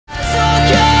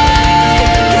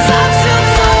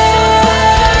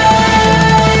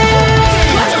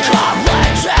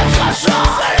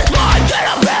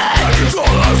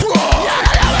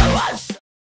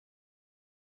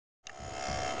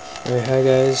Alright, hi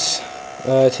guys.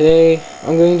 Today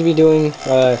I'm going to be doing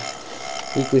a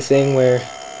weekly thing where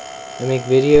I make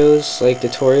videos, like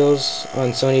tutorials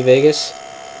on Sony Vegas.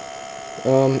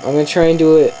 I'm going to try and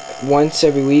do it once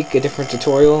every week, a different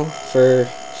tutorial for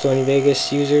Sony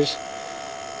Vegas users.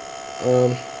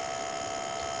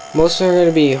 Most of them are going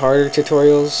to be harder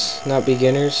tutorials, not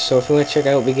beginners, so if you want to check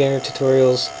out beginner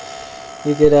tutorials,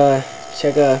 you could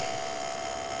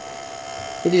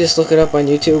you can just look it up on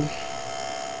YouTube.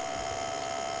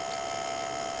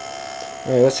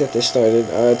 Alright, let's get this started.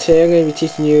 Today I'm going to be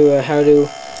teaching you how to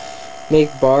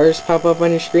make bars pop up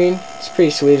on your screen. It's a pretty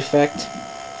sweet effect.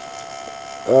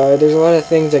 There's a lot of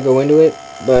things that go into it,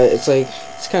 but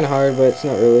it's kind of hard, but it's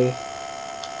not really.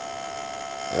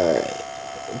 Alright,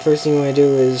 the first thing you want to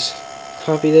do is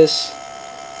copy this,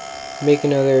 make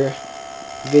another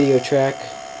video track,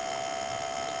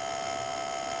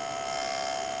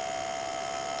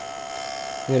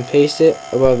 and then paste it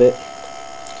above it.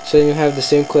 So then you have the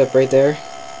same clip right there.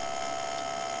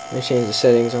 Let me change the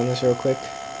settings on this real quick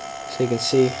so you can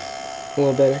see a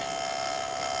little better.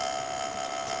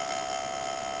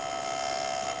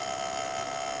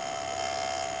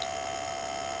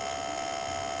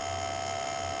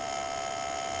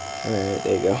 Alright,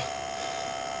 there you go.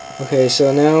 Okay,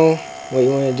 so now what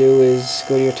you want to do is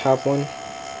go to your top one,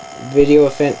 Video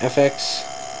Effects.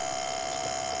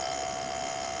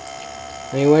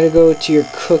 Now you want to go to your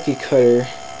cookie cutter,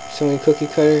 Sony cookie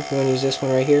cutter. You want to use this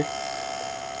one right here.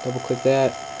 Double click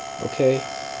that. Okay.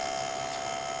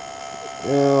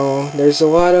 Now there's a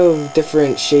lot of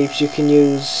different shapes you can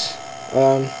use.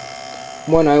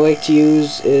 One I like to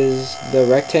use is the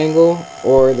rectangle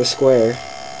or the square.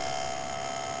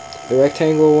 The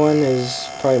rectangle one is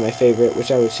probably my favorite,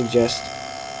 which I would suggest.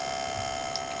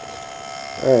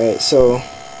 Alright, so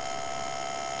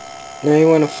now you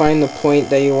want to find the point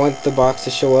that you want the box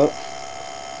to show up.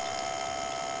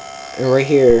 And right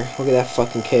here, look at that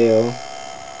fucking KO.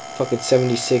 Fucking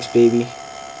 76, baby.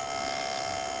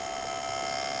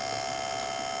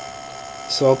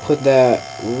 So I'll put that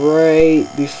right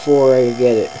before I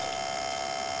get it.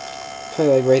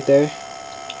 Probably like right there.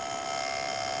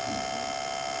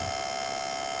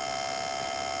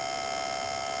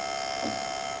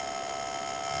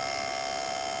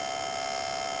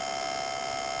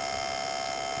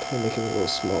 Make it a little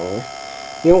smaller.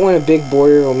 You don't want a big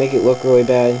border, it'll make it look really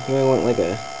bad. You only want like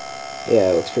a,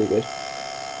 yeah, it looks pretty good.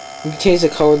 You can change the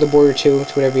color of the border too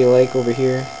to whatever you like over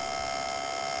here.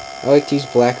 I like to use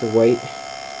black or white.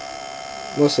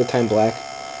 Most of the time black.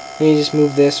 And you just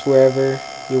move this wherever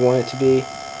you want it to be.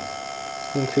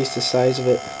 Increase the size of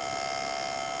it.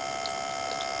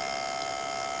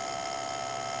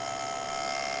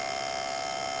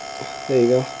 There you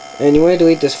go. And you want to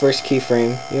delete this first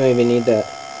keyframe. You don't even need that.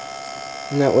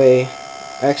 And that way,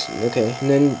 actually, okay. And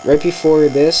then right before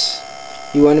this,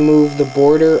 you want to move the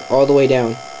border all the way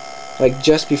down, like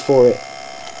just before it.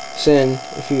 So then,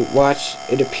 if you watch,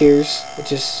 it appears, it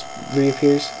just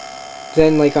reappears.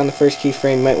 Then, like on the first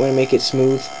keyframe, you might want to make it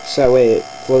smooth, so that way it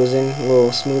flows in a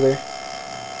little smoother.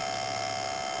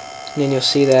 And then you'll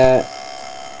see that.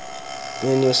 And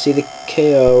then you'll see the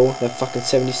KO. That fucking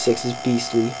 76 is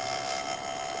beastly.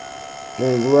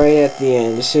 And then right at the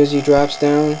end, as soon as he drops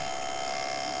down,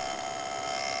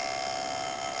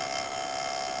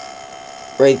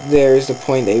 right there is the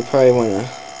point that you probably want to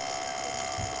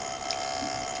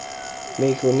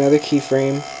make another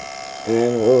keyframe, and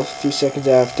then a few seconds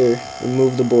after,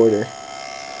 remove the border.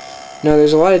 Now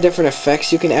there's a lot of different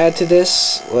effects you can add to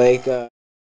this, like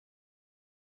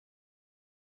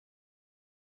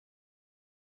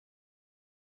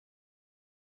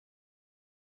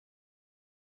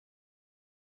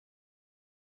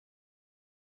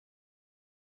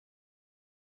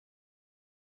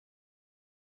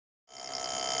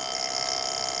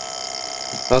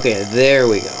okay, there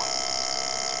we go.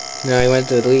 Now I went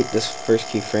to delete this first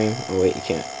keyframe. Oh wait, you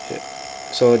can't. Shit.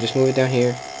 So I'll just move it down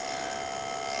here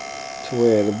to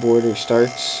where the border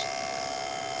starts.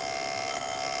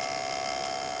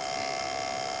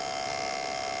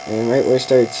 And right where it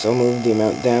starts, I'll move the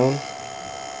amount down.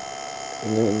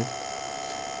 And then,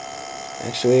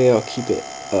 actually, I'll keep it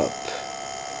up.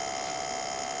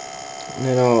 And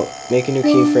then I'll make a new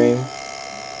keyframe.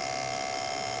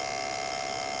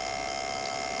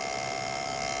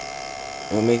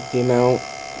 I'll make the amount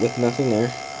with nothing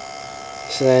there.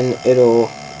 So then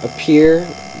it'll appear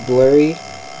blurry.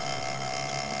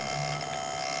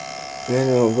 And then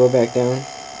it'll go back down.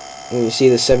 And you see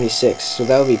the 76. So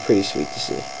that would be pretty sweet to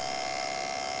see.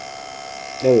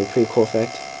 That would be a pretty cool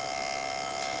effect.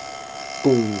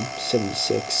 Boom,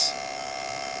 76.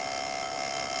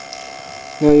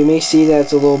 Now you may see that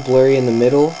it's a little blurry in the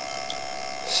middle.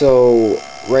 So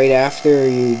right after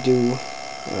you do,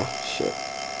 oh shit,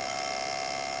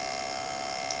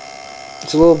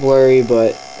 it's a little blurry,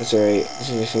 but that's alright. This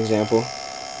is just an example.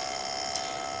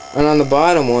 And on the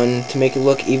bottom one, to make it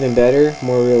look even better,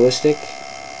 more realistic,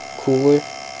 cooler,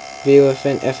 video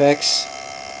FX,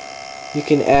 you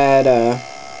can add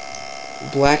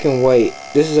black and white.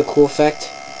 This is a cool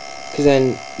effect, because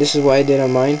then this is what I did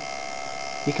on mine.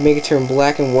 You can make it turn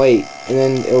black and white, and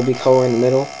then it'll be color in the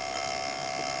middle.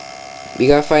 You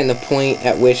gotta find the point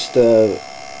at which the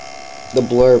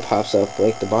blur pops up,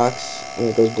 like the box when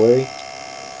it goes blurry,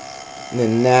 and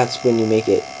then that's when you make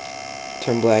it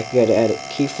turn black. You gotta add a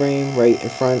keyframe right in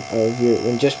front of your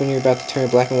when you're about to turn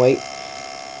it black and white,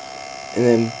 and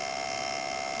then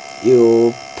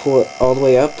you'll pull it all the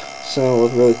way up so it'll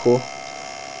look really cool.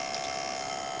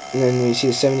 And then when you see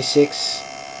the 76,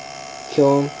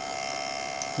 kill him.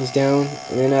 He's down,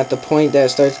 and then at the point that it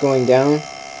starts going down,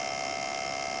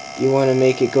 you want to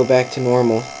make it go back to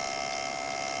normal.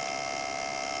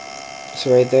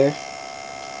 So right there,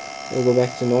 it'll go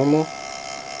back to normal.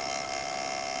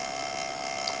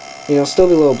 You know, still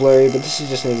be a little blurry, but this is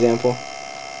just an example.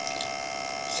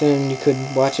 So then you could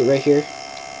watch it right here,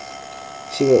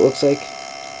 see what it looks like.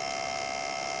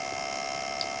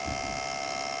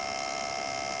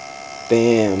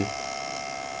 Bam.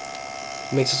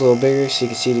 Makes it a little bigger so you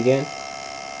can see it again.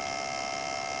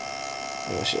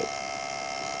 Oh shit.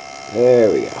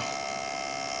 There we go.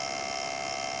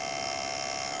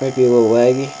 Might be a little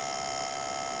laggy.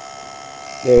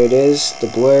 There it is, the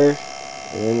blur,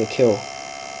 and then the kill.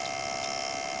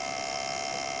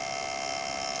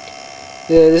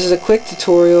 Yeah, this is a quick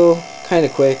tutorial, kind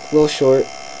of quick, a little short,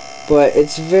 but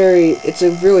it's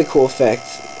a really cool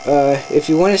effect. If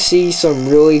you want to see some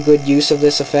really good use of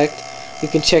this effect, you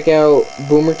can check out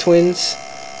Boomer Twins.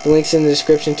 The link's in the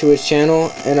description to his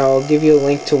channel, and I'll give you a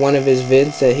link to one of his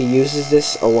vids that he uses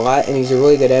this a lot, and he's a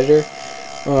really good editor.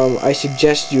 I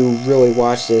suggest you really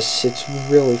watch this. It's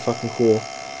really fucking cool.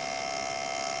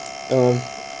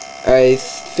 I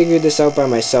figured this out by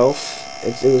myself.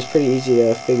 It was pretty easy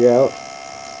to figure out.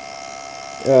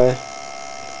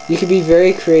 You can be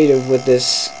very creative with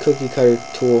this cookie cutter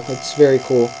tool. It's very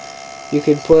cool. You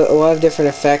can put a lot of different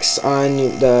effects on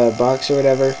the box or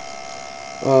whatever.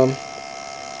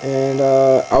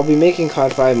 I'll be making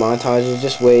COD 5 montages.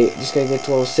 Just wait. Just gotta get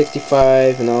to level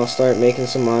 65 and I'll start making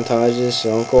some montages.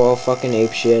 So don't go all fucking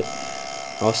ape shit.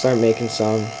 I'll start making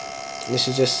some. This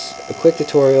is just a quick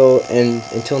tutorial, and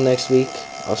until next week,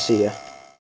 I'll see ya.